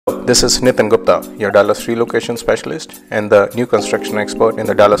This is Nitin Gupta, your Dallas relocation specialist and the new construction expert in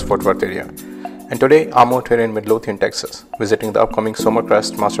the Dallas-Fort Worth area. And today I'm out here in Midlothian, Texas, visiting the upcoming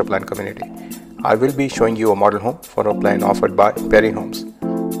Somercrest master plan community. I will be showing you a model home for a plan offered by Perry Homes.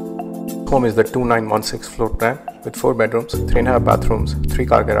 Home is the 2916 floor plan with 4 bedrooms, 3.5 bathrooms,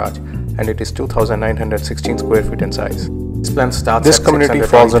 3-car garage, and it is 2,916 square feet in size. This community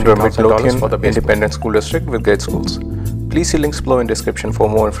falls under Midlothian Independent School District with great schools. Please see links below in description for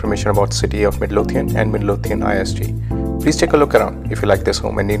more information about City of Midlothian and Midlothian ISG. Please take a look around. If you like this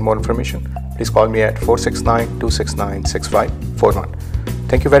home and need more information, please call me at 469-269-6541.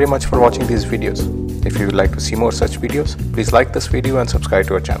 Thank you very much for watching these videos. If you would like to see more such videos, please like this video and subscribe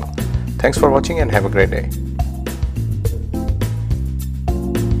to our channel. Thanks for watching and have a great day.